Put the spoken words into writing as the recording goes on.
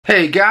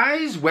Hey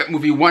guys, Wet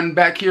Movie 1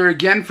 back here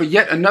again for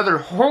yet another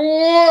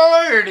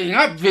hoarding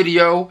up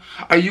video.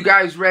 Are you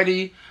guys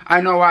ready?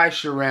 I know I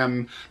sure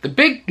am. The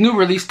big new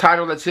release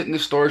title that's hitting the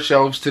store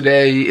shelves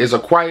today is A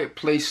Quiet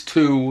Place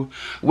 2,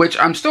 which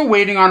I'm still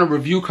waiting on a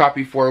review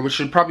copy for, which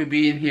should probably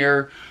be in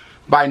here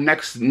by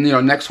next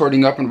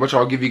hoarding up, and which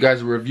I'll give you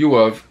guys a review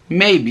of,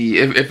 maybe,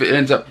 if it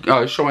ends up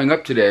showing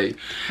up today.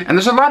 And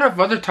there's a lot of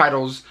other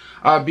titles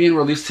being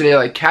released today,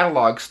 like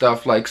catalog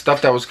stuff, like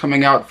stuff that was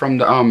coming out from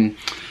the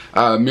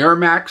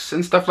Miramax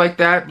and stuff like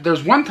that.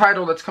 There's one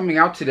title that's coming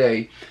out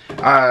today.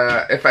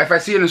 If I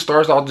see it in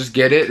stores, I'll just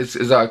get it.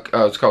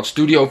 It's called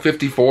Studio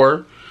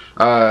 54,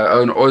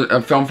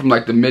 a film from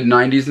like the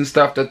mid-90s and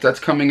stuff that's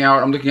coming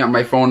out. I'm looking at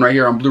my phone right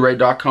here on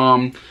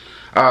Blu-ray.com.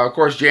 Of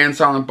course, Jay and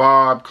Silent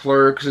Bob,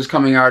 Clerks is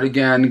coming out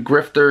again,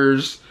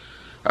 Grifters,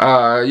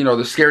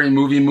 the scary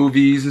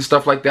movies and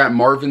stuff like that,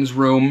 Marvin's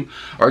Room,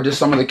 are just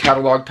some of the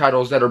catalog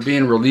titles that are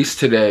being released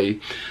today.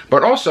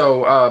 But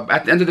also,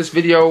 at the end of this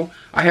video,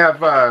 I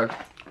have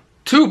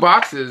two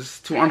boxes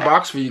to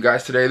unbox for you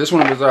guys today. This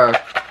one was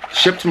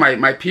shipped to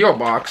my P.O.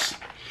 box.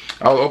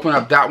 I'll open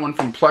up that one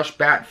from Plush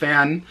Bat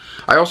Fan.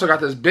 I also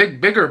got this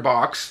bigger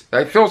box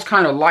that feels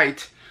kind of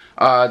light,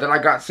 that I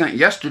got sent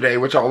yesterday,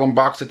 which I'll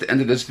unbox at the end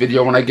of this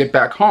video when I get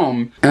back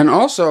home. And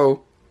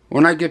also,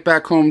 when I get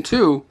back home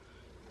too,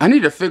 I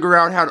need to figure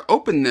out how to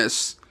open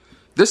this.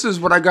 This is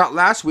what I got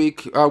last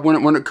week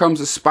when it comes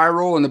to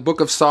Spiral and the Book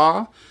of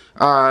Saw.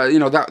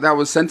 That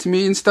was sent to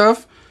me and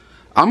stuff.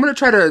 I'm going to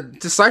try to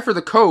decipher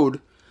the code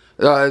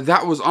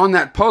that was on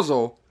that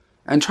puzzle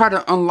and try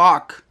to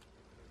unlock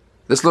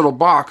this little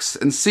box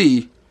and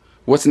see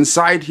what's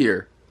inside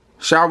here.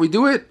 Shall we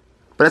do it?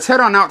 But let's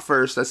head on out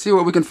first. Let's see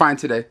what we can find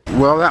today.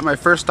 Well, at my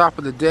first stop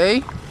of the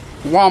day,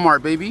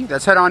 Walmart, baby.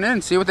 Let's head on in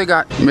and see what they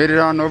got. Made it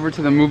on over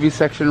to the movie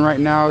section right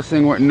now,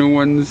 seeing what new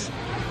ones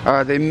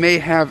they may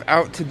have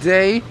out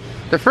today.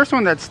 The first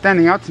one that's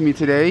standing out to me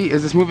today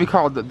is this movie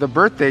called The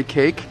Birthday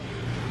Cake,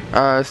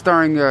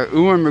 starring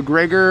Ewan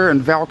McGregor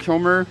and Val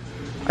Kilmer.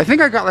 I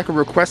think I got like a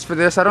request for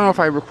this. I don't know if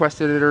I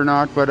requested it or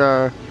not, but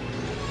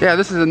yeah,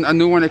 this is a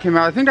new one that came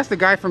out. I think that's the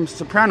guy from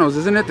Sopranos,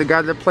 isn't it? The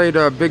guy that played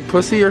Big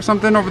Pussy or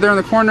something over there in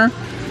the corner.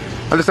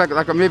 Or just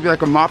maybe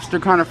like a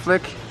mobster kind of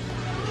flick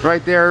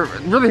right there.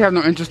 Really have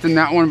no interest in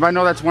that one, but I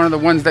know that's one of the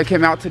ones that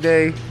came out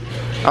today,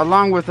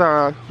 along with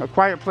A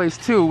Quiet Place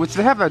 2, which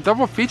they have a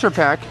double feature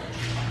pack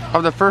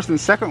of the first and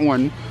second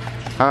one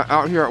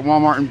out here at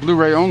Walmart in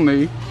Blu-ray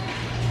only.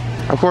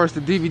 Of course,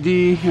 the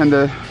DVD and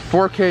the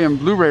 4K and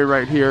Blu-ray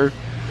right here.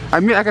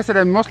 Like I said,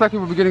 I most likely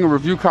will be getting a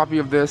review copy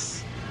of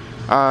this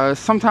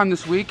sometime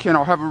this week, and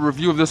I'll have a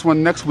review of this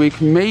one next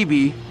week.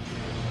 Maybe,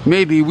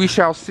 we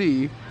shall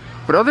see.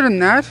 But other than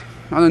that,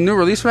 on the new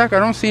release rack, I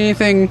don't see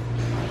anything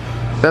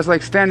that's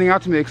like standing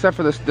out to me except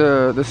for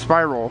the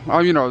Spiral.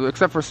 Oh,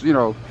 except for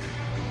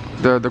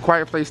the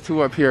Quiet Place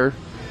 2 up here.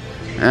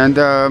 And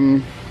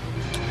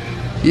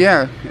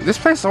yeah, this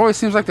place always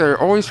seems like they're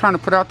always trying to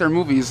put out their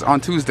movies on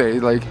Tuesday.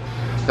 Like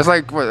it's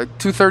like what, like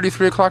 2:30,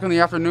 3 o'clock in the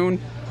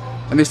afternoon,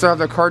 and they still have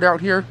their card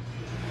out here.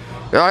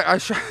 I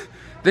should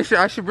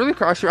really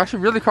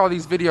call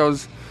these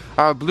videos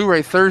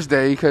Blu-ray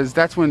Thursday, because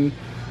that's when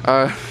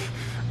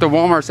the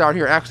Walmarts out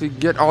here actually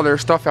get all their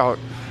stuff out.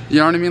 You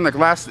know what I mean? Like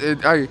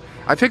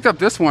I picked up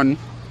this one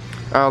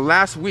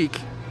last week,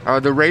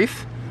 The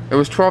Wraith. It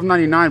was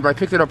 $12.99, but I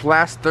picked it up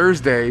last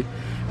Thursday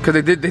because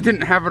they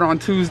didn't have it on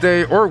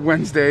Tuesday or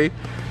Wednesday,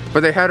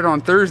 but they had it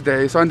on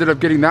Thursday, so I ended up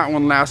getting that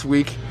one last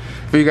week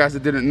for you guys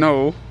that didn't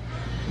know.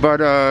 But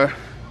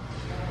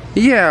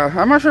yeah,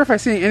 I'm not sure if I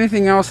see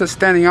anything else that's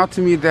standing out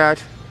to me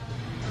that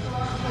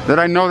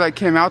I know that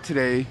came out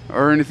today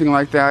or anything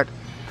like that,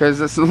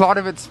 because a lot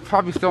of it's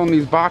probably still in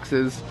these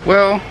boxes.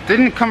 Well,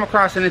 didn't come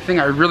across anything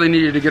I really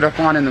needed to get up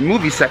on in the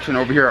movie section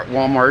over here at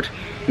Walmart.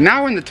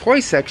 Now in the toy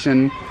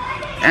section,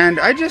 and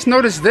I just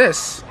noticed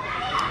this.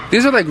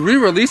 These are like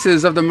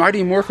re-releases of the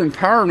Mighty Morphin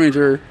Power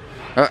Ranger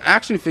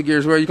action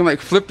figures, where you can like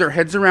flip their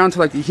heads around to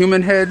like the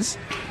human heads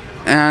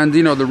and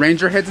the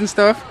Ranger heads and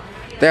stuff.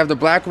 They have the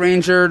Black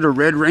Ranger, the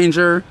Red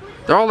Ranger.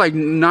 They're all like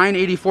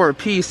 $9.84 a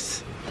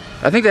piece.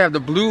 I think they have the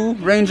Blue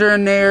Ranger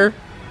in there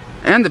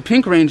and the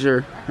Pink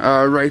Ranger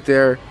right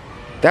there.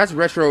 That's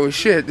retro as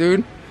shit,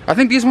 dude. I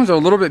think these ones are a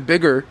little bit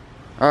bigger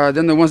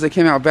than the ones that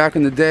came out back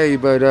in the day,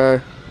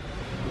 but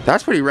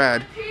that's pretty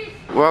rad.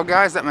 Well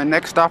guys, at my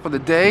next stop of the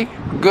day,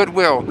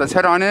 Goodwill. Let's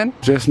head on in.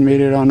 Just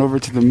made it on over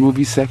to the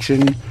movie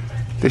section.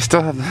 They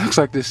still have, looks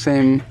like the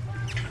same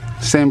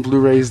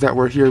Blu-rays that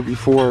were here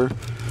before.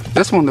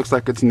 This one looks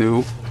like it's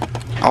new.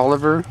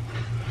 Oliver,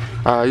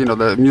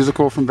 the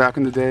musical from back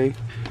in the day.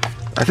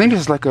 I think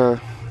it's like an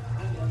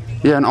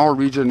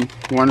all-region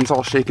one. It's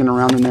all shaking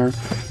around in there.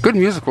 Good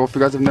musical if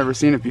you guys have never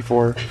seen it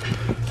before.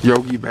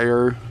 Yogi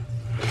Bear.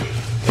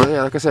 But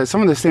yeah, like I said,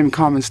 some of the same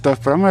common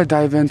stuff, but I'm gonna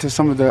dive into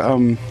some of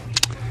the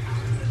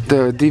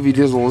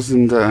DVDs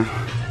and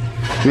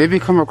maybe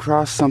come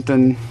across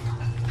something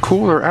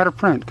cool or out of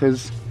print,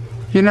 because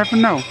you never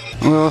know.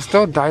 Well,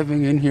 still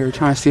diving in here,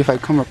 trying to see if I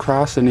come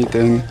across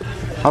anything.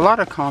 A lot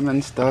of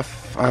common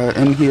stuff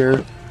in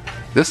here.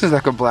 This is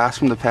like a blast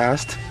from the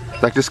past.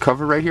 Like this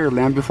cover right here,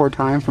 Land Before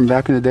Time from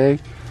back in the day.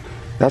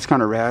 That's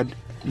kind of rad.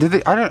 Did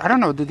they? I don't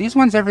know. Did these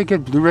ones ever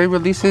get Blu-ray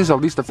releases? Or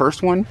at least the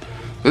first one.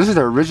 This is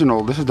the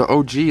original. This is the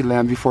OG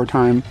Land Before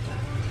Time.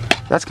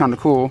 That's kind of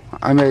cool.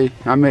 I may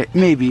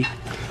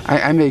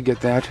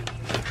get that.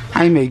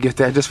 I may get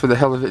that just for the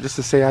hell of it, just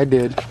to say I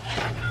did.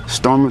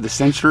 Storm of the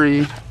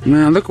Century.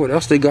 Man, look what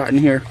else they got in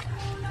here.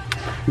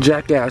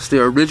 Jackass,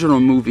 the original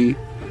movie.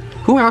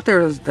 Who out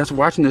there that's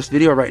watching this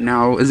video right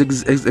now is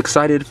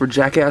excited for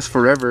Jackass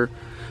Forever?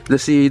 To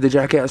see the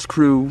Jackass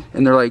crew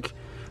in their like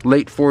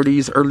late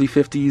 40s, early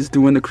 50s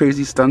doing the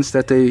crazy stunts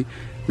that they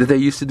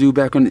used to do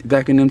back in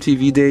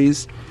MTV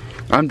days.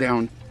 I'm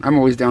down. I'm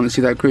always down to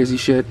see that crazy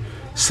shit.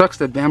 Sucks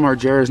that Bam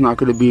Margera is not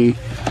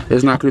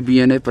gonna be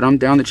in it, but I'm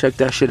down to check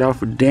that shit out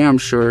for damn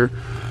sure.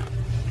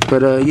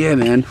 But yeah,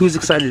 man, who's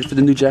excited for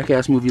the new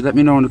Jackass movie? Let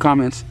me know in the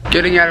comments.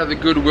 Getting out of the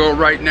Goodwill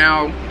right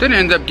now. Didn't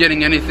end up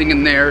getting anything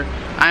in there.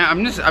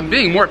 I'm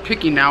being more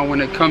picky now when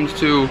it comes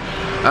to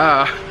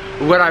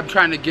what I'm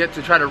trying to get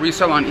to try to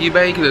resell on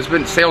eBay,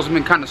 because sales have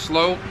been kind of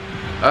slow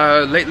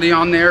lately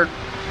on there.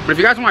 But if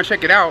you guys want to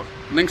check it out,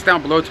 links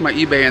down below to my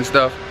eBay and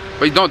stuff.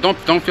 But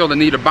don't feel the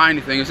need to buy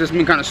anything. It's just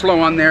been kind of slow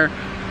on there.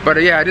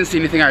 But yeah, I didn't see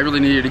anything I really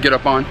needed to get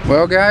up on.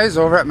 Well guys,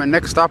 over at my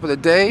next stop of the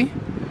day,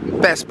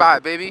 Best Buy,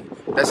 baby.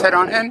 Let's head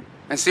on in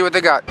and see what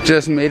they got.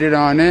 Just made it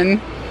on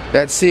in.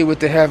 Let's see what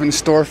they have in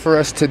store for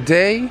us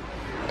today.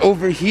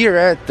 Over here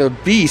at the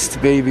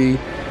Beast, baby.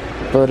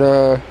 But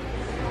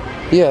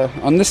yeah,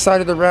 on this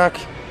side of the rack,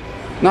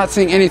 not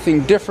seeing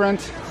anything different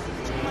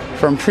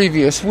from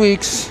previous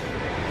weeks.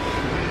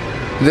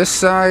 This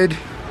side,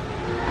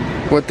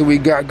 what do we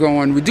got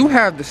going? We do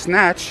have the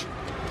Snatch,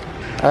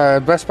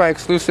 Best Buy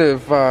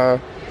exclusive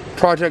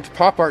Project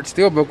Pop Art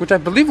Steelbook, which I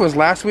believe was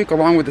last week,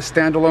 along with the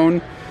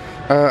standalone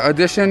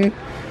edition.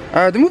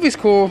 The movie's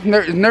cool.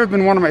 It's never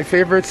been one of my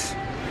favorites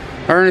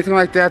or anything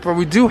like that, but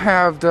we do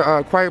have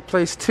the Quiet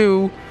Place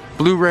 2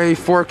 Blu-ray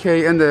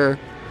 4K and the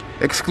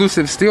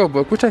exclusive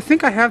steelbook, which I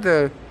think I have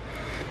the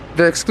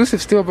exclusive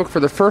steelbook for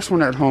the first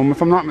one at home,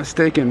 if I'm not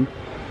mistaken.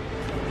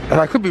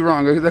 I could be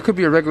wrong. That could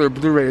be a regular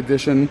Blu-ray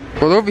edition.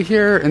 Well, over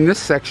here in this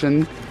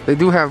section, they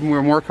do have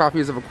more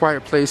copies of A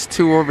Quiet Place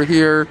 2 over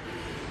here.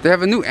 They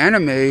have a new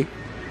anime.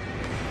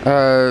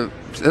 I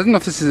don't know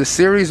if this is a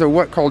series or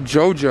what, called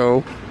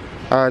JoJo.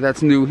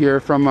 That's new here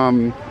from,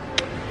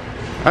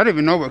 I don't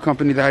even know what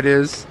company that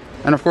is.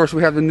 And of course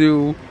we have the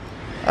new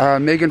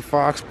Megan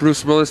Fox,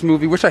 Bruce Willis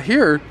movie, which I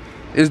hear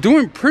is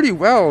doing pretty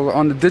well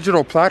on the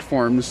digital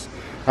platforms.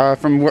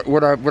 From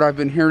what I've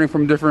been hearing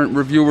from different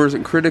reviewers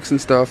and critics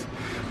and stuff,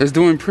 is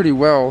doing pretty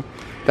well.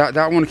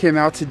 That one came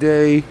out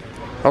today,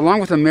 along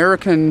with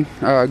American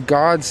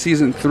Gods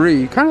Season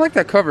 3. Kind of like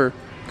that cover.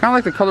 Kind of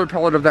like the color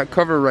palette of that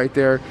cover right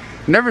there.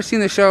 Never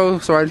seen the show,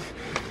 so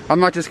I'm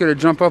not just going to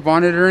jump up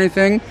on it or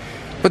anything.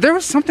 But there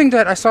was something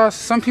that I saw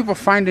some people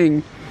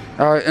finding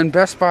in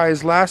Best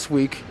Buy's last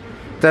week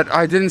that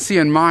I didn't see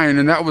in mine,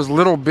 and that was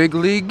Little Big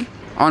League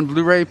on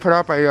Blu-ray, put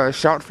out by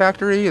Shout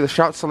Factory, the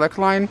Shout Select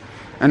line.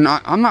 And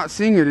I'm not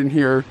seeing it in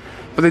here,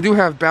 but they do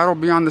have Battle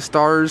Beyond the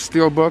Stars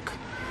Steelbook.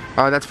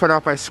 That's put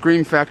out by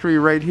Scream Factory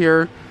right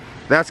here.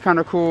 That's kind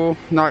of cool.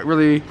 Not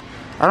really,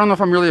 I don't know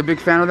if I'm really a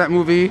big fan of that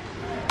movie.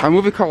 A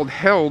movie called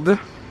Held. It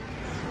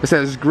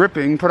says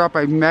Gripping, put out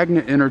by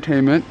Magnet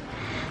Entertainment.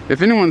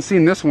 If anyone's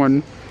seen this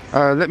one,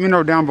 let me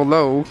know down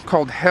below.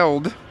 Called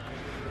Held.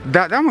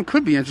 That one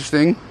could be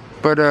interesting,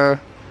 but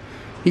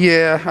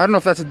yeah, I don't know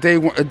if that's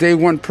a day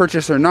one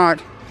purchase or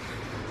not.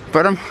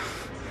 But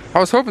I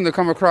was hoping to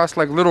come across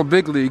like Little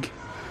Big League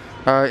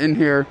in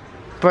here,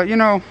 but you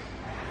know,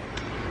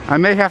 I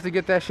may have to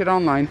get that shit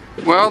online.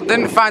 Well,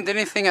 didn't find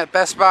anything at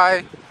Best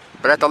Buy,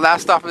 but at the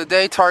last stop of the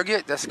day,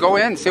 Target. Let's go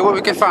in, see what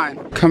we can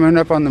find. Coming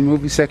up on the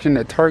movie section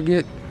at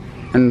Target,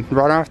 and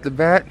right off the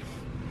bat,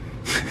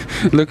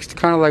 looks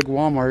kind of like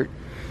Walmart,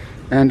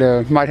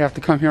 and might have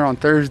to come here on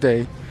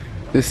Thursday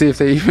to see if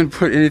they even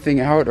put anything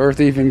out, or if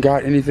they even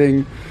got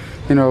anything,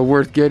 you know,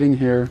 worth getting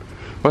here.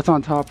 What's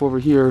on top over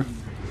here?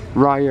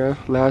 Raya,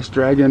 Last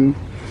Dragon,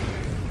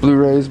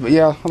 Blu-rays. But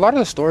yeah, a lot of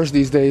the stores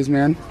these days,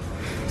 man,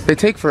 they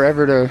take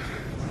forever to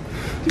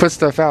put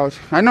stuff out.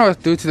 I know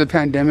it's due to the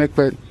pandemic,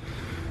 but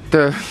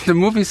the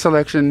movie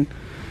selection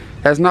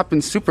has not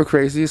been super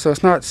crazy, so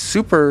it's not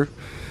super,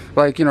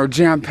 like, you know,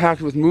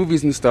 jam-packed with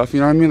movies and stuff, you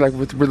know what I mean, like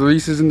with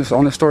releases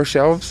on the store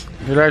shelves.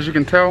 But as you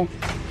can tell,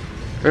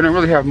 they don't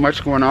really have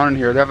much going on in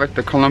here. They have like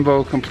the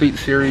Columbo Complete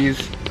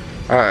Series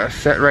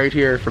set right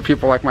here for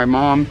people like my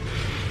mom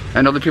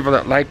and other people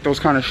that like those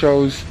kind of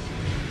shows.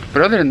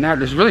 But other than that,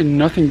 there's really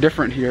nothing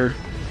different here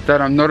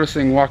that I'm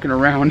noticing walking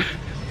around.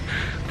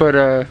 But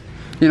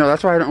you know,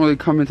 that's why I don't really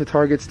come into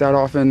Targets that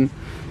often,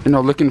 you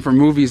know, looking for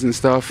movies and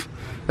stuff.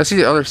 Let's see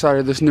the other side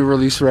of this new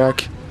release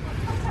rack.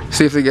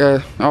 See if they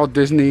get all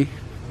Disney.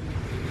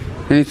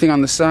 Anything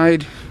on the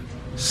side?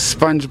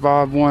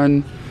 SpongeBob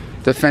one,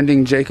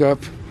 Defending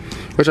Jacob,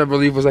 which I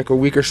believe was like a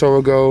week or so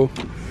ago.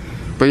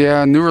 But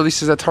yeah, new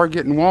releases at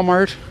Target and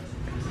Walmart.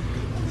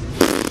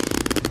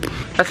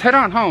 Let's head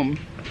on home.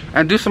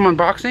 and do some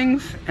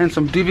unboxings and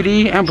some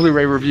DVD and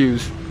Blu-ray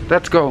reviews.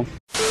 Let's go.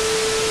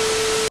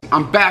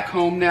 I'm back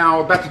home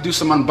now, about to do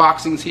some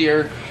unboxings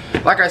here.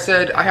 Like I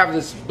said, I have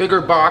this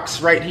bigger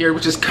box right here,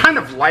 which is kind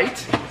of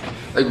light,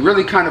 like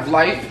really kind of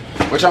light,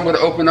 which I'm going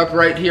to open up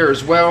right here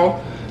as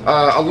well,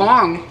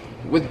 along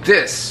with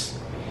this.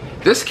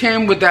 This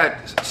came with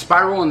that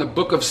Spiral and the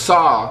Book of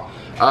Saw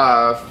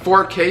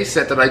 4K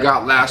set that I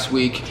got last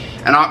week,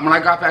 and when I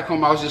got back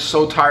home I was just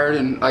so tired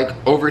and like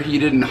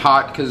overheated and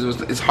hot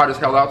because it's hot as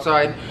hell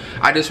outside.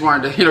 I just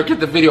wanted to get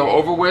the video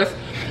over with,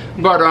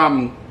 but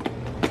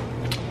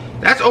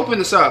let's open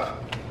this up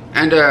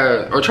and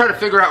or try to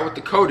figure out what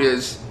the code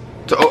is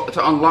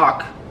to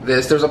unlock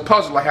this. There's a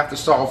puzzle I have to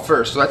solve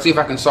first, so let's see if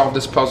I can solve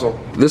this puzzle.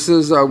 This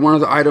is one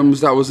of the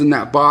items that was in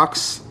that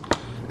box,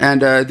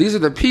 and these are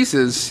the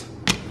pieces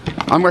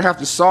I'm gonna have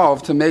to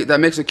solve to make that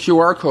makes a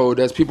QR code,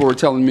 as people were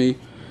telling me,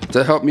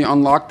 to help me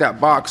unlock that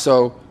box.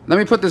 So let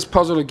me put this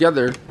puzzle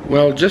together.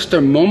 Well, just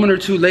a moment or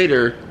two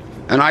later,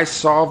 and I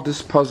solved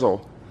this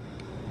puzzle.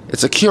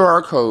 It's a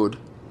QR code,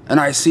 and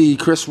I see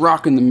Chris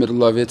Rock in the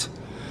middle of it.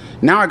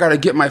 Now I gotta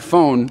get my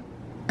phone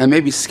and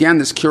maybe scan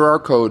this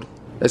QR code.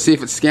 Let's see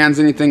if it scans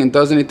anything and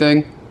does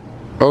anything.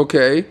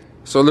 Okay,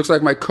 so it looks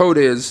like my code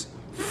is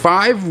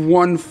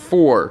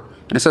 514,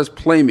 and it says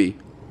play me.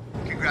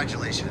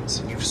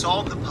 Congratulations, you've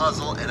solved the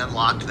puzzle and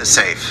unlocked the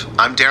safe.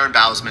 I'm Darren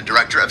Bousman,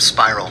 director of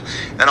Spiral,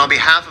 and on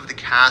behalf of the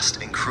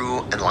cast and crew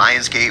and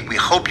Lionsgate, we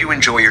hope you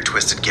enjoy your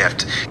twisted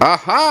gift.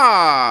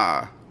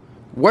 Aha!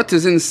 What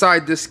is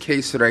inside this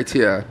case right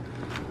here?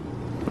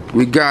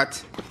 We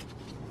got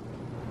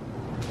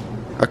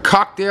a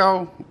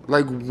cocktail,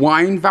 like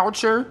wine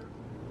voucher,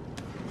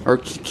 or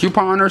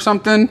coupon or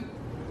something.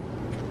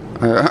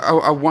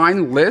 A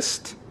wine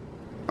list.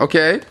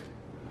 Okay.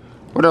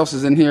 What else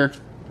is in here?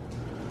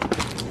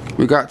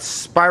 We got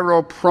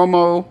Spiral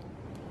promo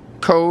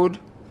code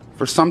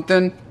for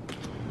something.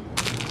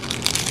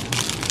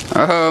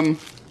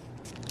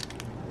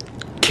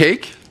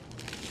 Cake?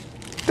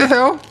 The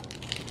hell?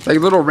 Like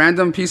little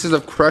random pieces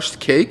of crushed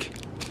cake.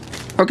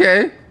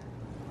 Okay.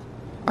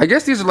 I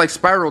guess these are like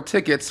Spiral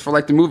tickets for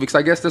like the movie, because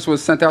I guess this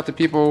was sent out to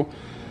people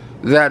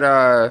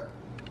that,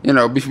 you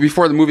know,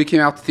 before the movie came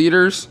out to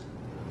theaters.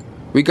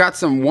 We got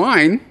some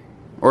wine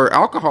or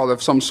alcohol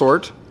of some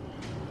sort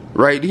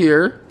right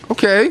here.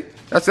 Okay.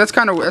 That's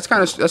kind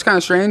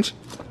of strange.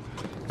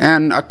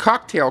 And a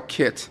cocktail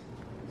kit.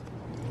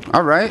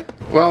 All right.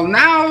 Well,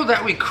 now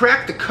that we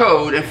cracked the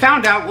code and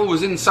found out what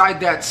was inside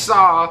that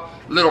Saw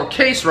little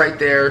case right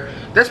there,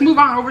 let's move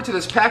on over to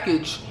this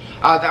package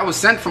that was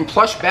sent from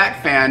Plush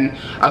Bat Fan,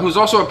 who's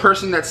also a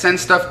person that sends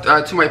stuff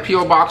to my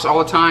P.O. box all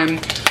the time,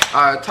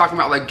 talking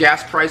about like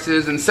gas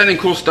prices and sending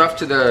cool stuff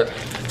to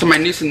my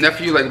niece and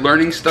nephew, like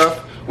learning stuff.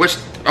 Which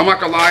I'm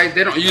not gonna lie,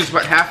 they don't use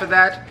but half of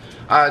that.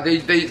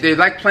 They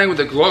like playing with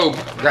the globe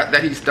that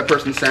the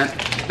person sent.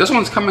 This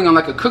one's coming on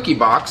like a cookie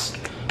box.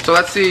 So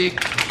let's see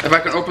if I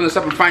can open this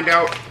up and find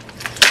out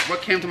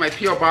what came to my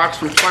P.O. box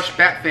from Plush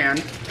Bat Fan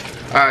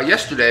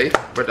yesterday.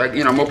 But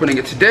you know, I'm opening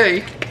it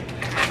today.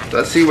 So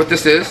let's see what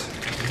this is.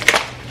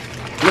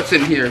 What's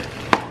in here?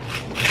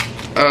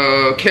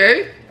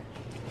 Okay.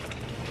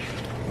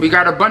 We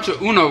got a bunch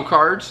of Uno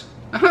cards.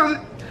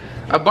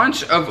 A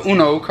bunch of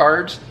Uno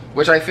cards,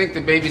 which I think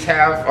the babies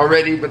have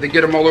already, but they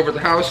get them all over the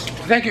house.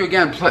 Thank you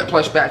again,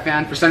 Plush Bat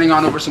Fan, for sending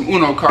on over some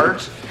Uno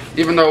cards,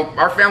 even though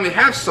our family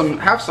have some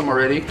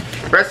already.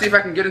 But let's see if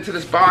I can get into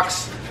this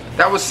box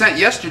that was sent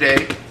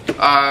yesterday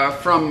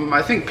from,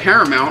 I think,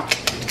 Paramount.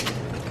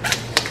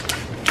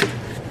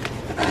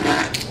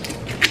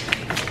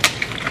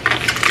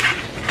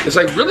 It's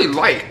like really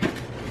light.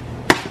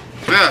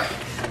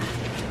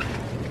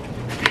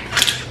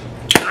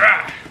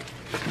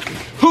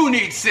 Who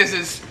needs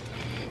scissors?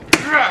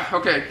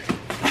 Okay.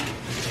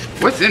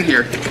 What's in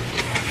here?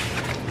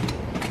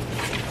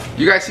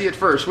 You guys see it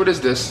first. What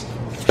is this?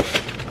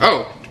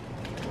 Oh.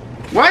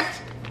 What?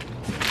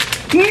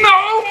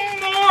 No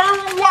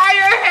more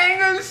wire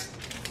hangers!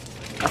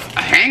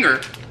 A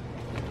hanger?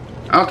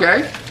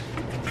 Okay.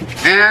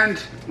 And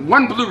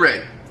one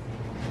Blu-ray.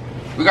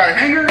 We got a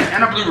hanger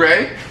and a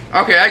Blu-ray.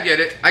 Okay, I get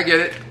it. I get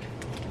it.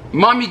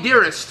 Mommy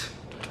Dearest.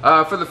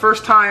 For the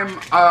first time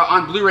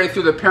on Blu-ray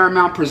through the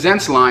Paramount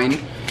Presents line.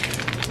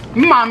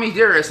 Mommy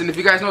Dearest. And if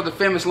you guys know the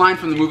famous line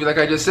from the movie, like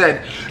I just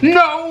said,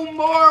 no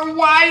more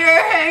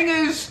wire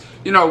hangers!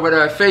 You know,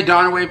 where Faye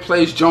Dunaway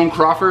plays Joan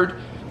Crawford.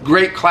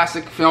 Great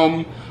classic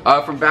film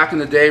from back in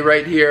the day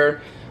right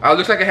here.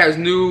 Looks like it has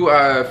new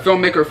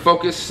filmmaker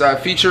focus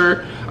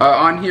feature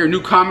on here.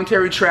 New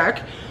commentary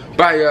track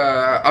by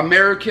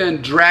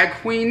American drag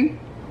queen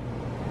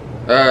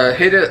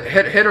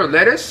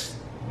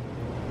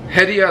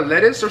Hedia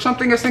Lettuce or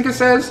something, I think it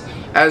says,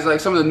 as like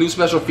some of the new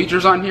special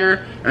features on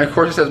here. And of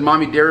course it says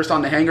Mommy Dearest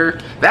on the hanger.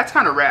 That's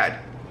kind of rad.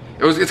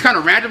 It's kind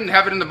of random to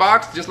have it in the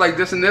box, just like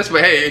this and this,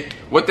 but hey,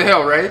 what the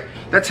hell, right?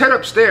 Let's head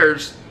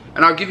upstairs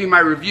and I'll give you my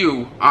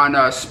review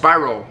on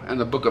Spiral and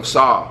the Book of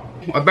Saw.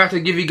 I'm about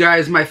to give you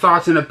guys my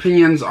thoughts and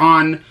opinions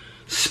on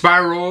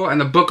Spiral and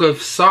the Book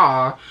of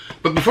Saw.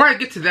 But before I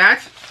get to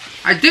that,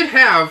 I did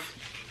have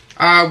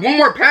One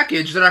more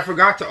package that I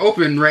forgot to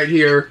open right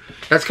here.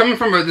 That's coming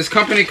from this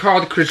company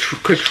called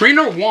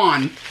Katrina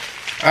Wan,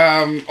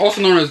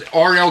 also known as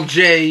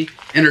RLJ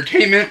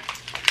Entertainment.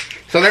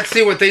 So let's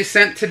see what they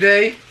sent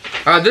today.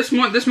 This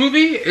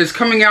movie is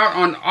coming out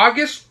on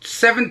August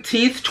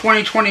 17th,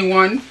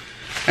 2021,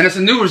 and it's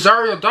a new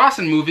Rosario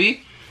Dawson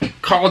movie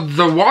called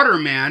The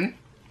Waterman.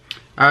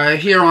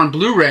 Here on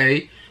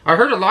Blu-ray. I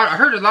heard a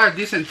lot of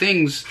decent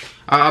things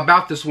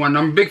about this one.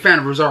 I'm a big fan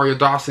of Rosario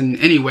Dawson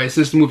anyway,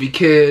 since the movie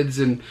Kids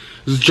and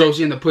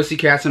Josie and the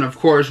Pussycats, and of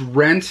course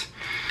Rent,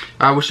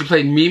 where she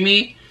played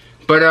Mimi.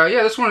 But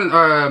yeah, this one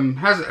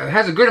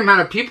has a good amount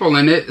of people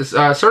in it. It's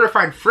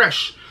certified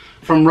fresh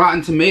from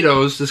Rotten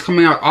Tomatoes. It's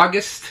coming out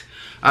August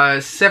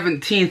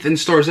 17th in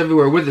stores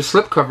everywhere with the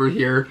slipcover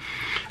here.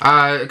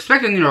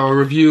 Expecting, you know, a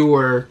review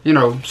or, you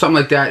know, something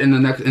like that in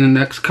the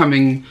next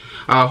coming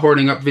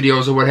Hoarding Up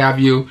videos or what have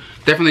you.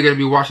 Definitely going to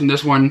be watching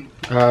this one,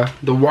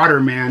 The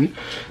Waterman.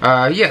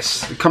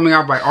 Yes, coming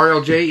out by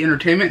RLJ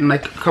Entertainment in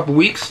like a couple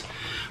weeks.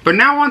 But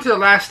now on to the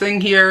last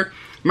thing here.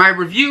 My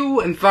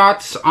review and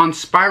thoughts on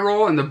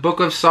Spiral and the Book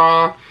of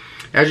Saw.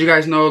 As you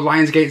guys know,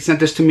 Lionsgate sent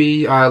this to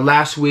me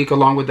last week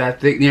along with that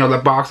thing, you know, the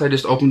box I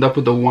just opened up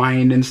with the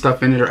wine and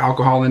stuff in it, or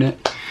alcohol in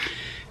it.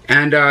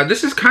 And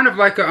this is kind of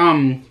like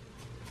a,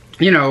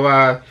 you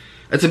know,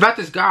 it's about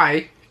this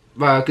guy,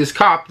 this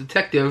cop,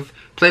 detective,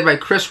 played by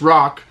Chris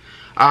Rock,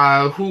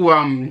 who,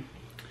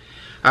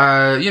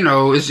 you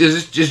know,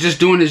 is just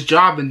doing his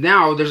job, and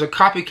now there's a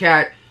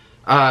copycat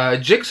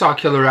jigsaw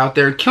killer out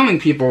there killing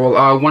people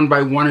one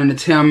by one, and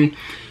it's him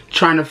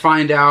trying to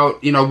find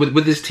out, you know,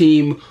 with his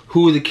team,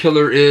 who the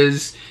killer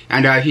is,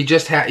 and he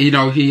just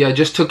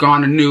just took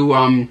on a new,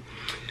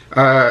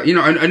 you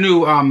know, a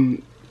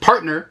new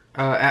partner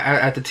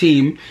at the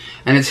team,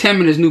 and it's him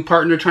and his new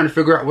partner trying to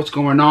figure out what's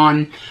going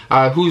on,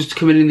 who's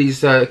committing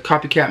these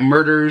copycat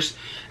murders,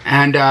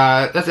 and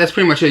that's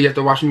pretty much it. You have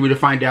to watch the movie to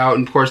find out.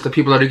 And of course, the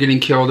people that are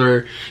getting killed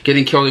are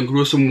getting killed in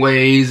gruesome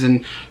ways,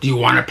 and do you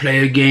want to play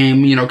a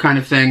game, you know, kind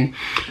of thing.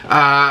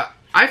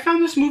 I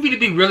found this movie to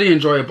be really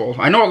enjoyable.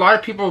 I know a lot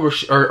of people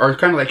are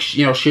kind of like,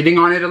 you know,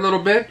 shitting on it a little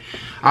bit.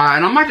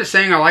 And I'm not just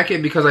saying I like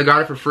it because I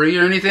got it for free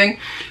or anything,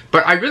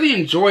 but I really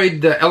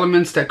enjoyed the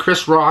elements that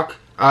Chris Rock,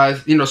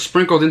 you know,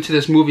 sprinkled into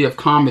this movie of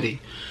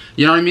comedy.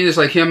 You know what I mean? It's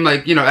like him,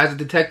 like, you know, as a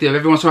detective,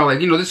 every once in a while,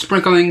 like, you know, just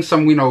sprinkling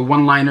some, you know,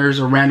 one-liners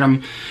or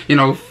random, you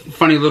know,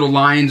 funny little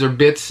lines or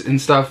bits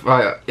and stuff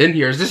in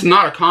here. This is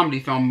not a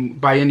comedy film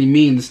by any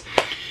means,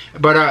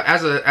 but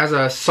as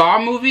a Saw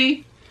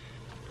movie,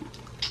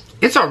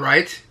 it's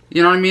alright.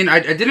 You know what I mean?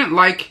 I didn't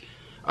like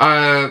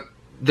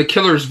the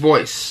killer's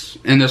voice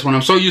in this one.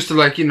 I'm so used to,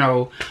 like, you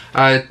know,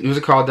 what was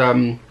it called?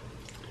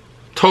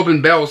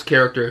 Tobin Bell's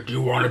character. Do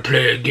you want to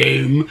play a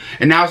game?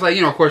 And now it's like,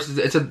 you know, of course,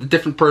 it's a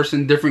different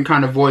person, different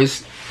kind of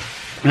voice.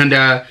 And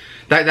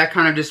that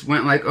kind of just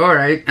went like,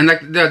 alright. And like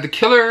the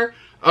killer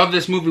of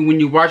this movie, when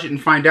you watch it and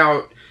find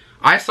out,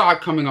 I saw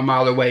it coming a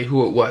mile away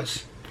who it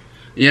was.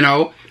 You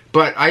know?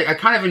 But I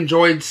kind of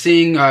enjoyed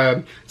seeing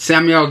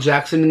Samuel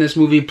Jackson in this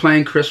movie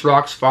playing Chris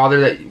Rock's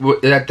father.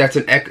 That's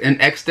an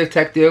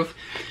ex-detective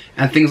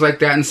and things like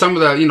that. And some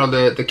of the, you know,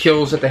 the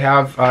kills that they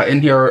have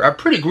in here are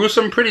pretty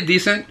gruesome, pretty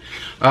decent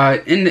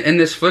in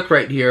this flick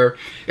right here.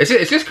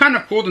 It's just kind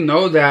of cool to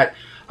know that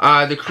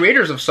the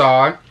creators of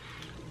Saw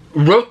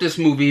wrote this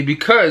movie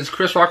because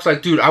Chris Rock's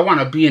like, dude, I want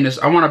to be in this.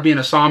 I want to be in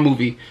a Saw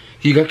movie.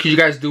 Could you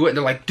guys do it? And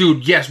they're like,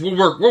 dude, yes, we'll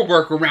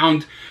work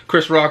around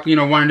Chris Rock, you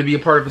know, wanting to be a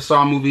part of a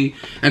Saw movie.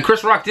 And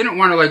Chris Rock didn't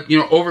want to, like, you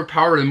know,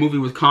 overpower the movie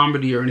with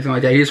comedy or anything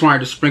like that. He just wanted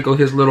to sprinkle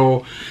his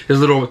little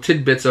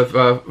tidbits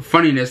of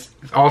funniness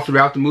all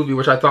throughout the movie,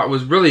 which I thought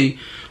was really,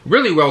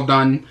 really well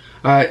done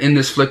in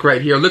this flick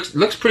right here.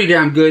 Looks pretty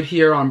damn good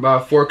here on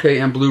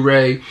 4K and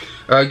Blu-ray.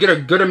 Get a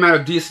good amount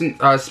of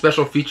decent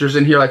special features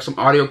in here, like some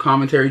audio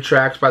commentary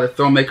tracks by the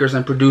filmmakers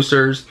and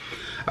producers.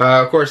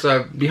 Of course,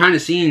 behind the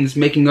scenes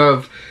making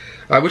of,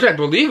 which I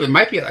believe it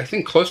might be, I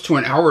think, close to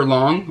an hour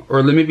long,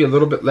 or maybe a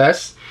little bit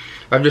less.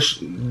 Of just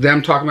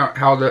them talking about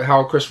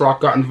how Chris Rock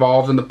got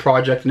involved in the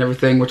project and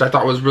everything, which I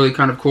thought was really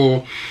kind of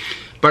cool.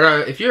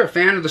 But if you're a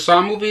fan of the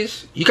Saw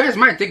movies, you guys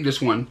might dig this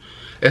one.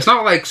 It's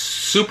not like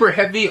super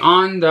heavy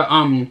on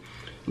the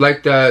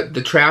like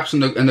the traps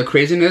and the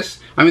craziness.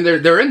 I mean,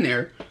 they're in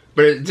there,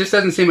 but it just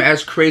doesn't seem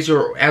as crazy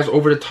or as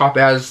over the top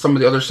as some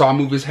of the other Saw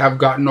movies have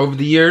gotten over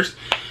the years.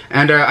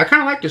 And I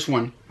kind of like this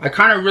one. I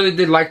kind of really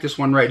did like this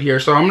one right here.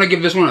 So I'm going to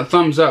give this one a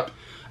thumbs up.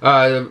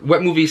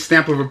 Wet movie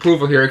stamp of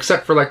approval here,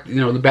 except for, like, you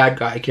know, the bad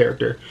guy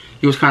character.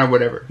 He was kind of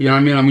whatever. You know what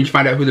I mean? I mean, you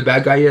find out who the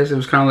bad guy is. It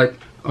was kind of like,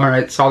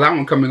 alright, saw that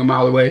one coming a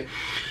mile away.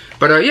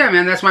 But yeah,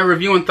 man, that's my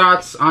review and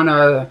thoughts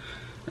on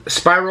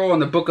Spiral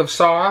and the Book of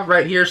Saw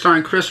right here,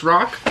 starring Chris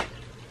Rock.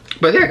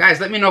 But yeah, guys,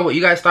 let me know what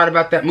you guys thought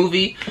about that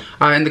movie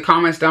in the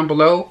comments down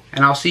below.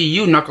 And I'll see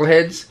you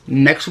knuckleheads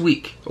next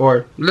week, or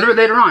a little bit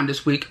later on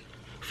this week,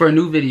 for a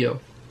new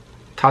video.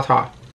 Ta-ta.